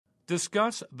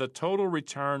Discuss the total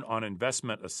return on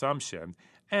investment assumption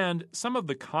and some of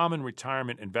the common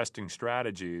retirement investing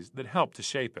strategies that help to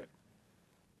shape it.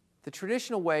 The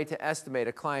traditional way to estimate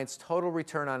a client's total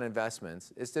return on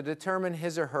investments is to determine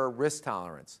his or her risk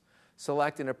tolerance,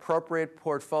 select an appropriate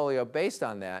portfolio based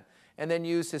on that, and then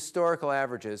use historical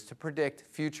averages to predict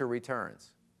future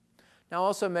returns. Now,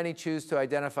 also many choose to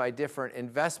identify different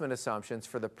investment assumptions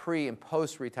for the pre- and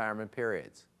post-retirement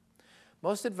periods.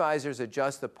 Most advisors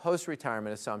adjust the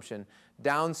post-retirement assumption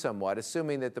down somewhat,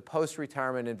 assuming that the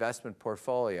post-retirement investment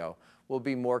portfolio will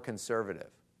be more conservative.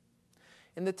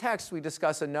 In the text, we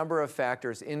discuss a number of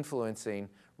factors influencing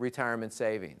retirement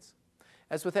savings.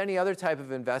 As with any other type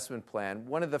of investment plan,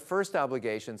 one of the first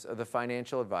obligations of the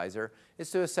financial advisor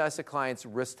is to assess a client's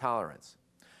risk tolerance.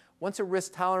 Once a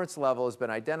risk tolerance level has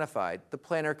been identified, the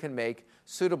planner can make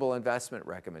suitable investment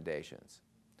recommendations.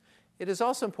 It is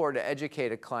also important to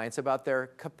educate clients about their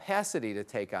capacity to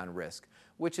take on risk,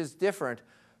 which is different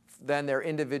than their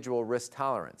individual risk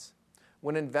tolerance.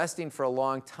 When investing for a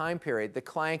long time period, the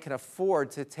client can afford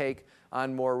to take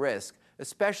on more risk,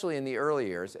 especially in the early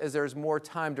years, as there's more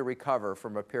time to recover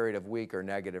from a period of weak or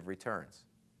negative returns.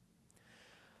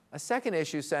 A second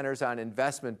issue centers on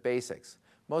investment basics.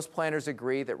 Most planners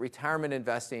agree that retirement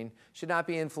investing should not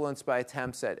be influenced by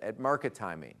attempts at market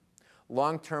timing.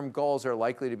 Long-term goals are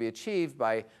likely to be achieved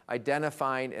by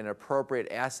identifying an appropriate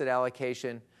asset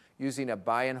allocation, using a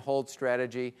buy and hold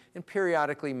strategy, and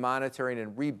periodically monitoring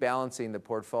and rebalancing the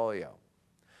portfolio.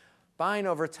 Buying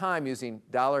over time using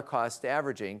dollar cost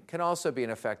averaging can also be an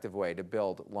effective way to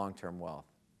build long-term wealth.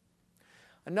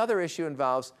 Another issue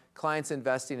involves clients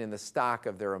investing in the stock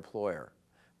of their employer.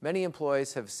 Many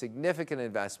employees have significant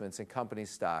investments in company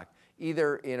stock,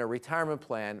 either in a retirement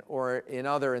plan or in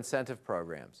other incentive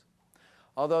programs.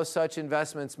 Although such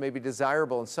investments may be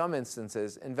desirable in some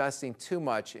instances, investing too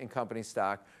much in company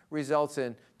stock results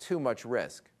in too much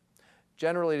risk.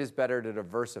 Generally, it is better to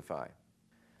diversify.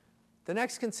 The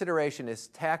next consideration is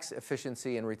tax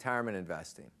efficiency in retirement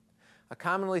investing. A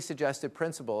commonly suggested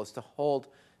principle is to hold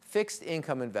fixed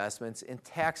income investments in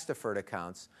tax-deferred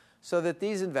accounts so that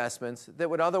these investments that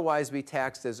would otherwise be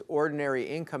taxed as ordinary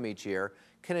income each year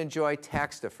can enjoy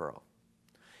tax deferral.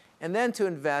 And then to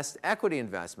invest equity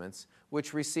investments,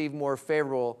 which receive more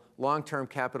favorable long-term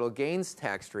capital gains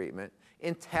tax treatment,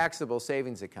 in taxable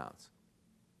savings accounts.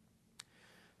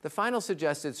 The final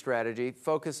suggested strategy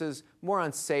focuses more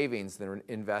on savings than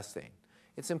investing.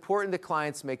 It's important that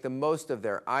clients make the most of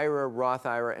their IRA, Roth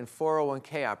IRA, and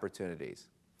 401k opportunities.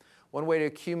 One way to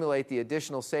accumulate the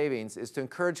additional savings is to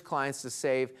encourage clients to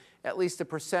save at least a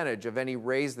percentage of any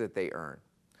raise that they earn.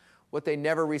 What they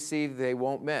never receive, they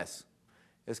won't miss.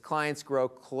 As clients grow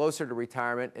closer to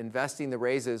retirement, investing the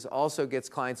raises also gets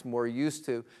clients more used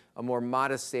to a more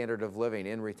modest standard of living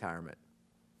in retirement.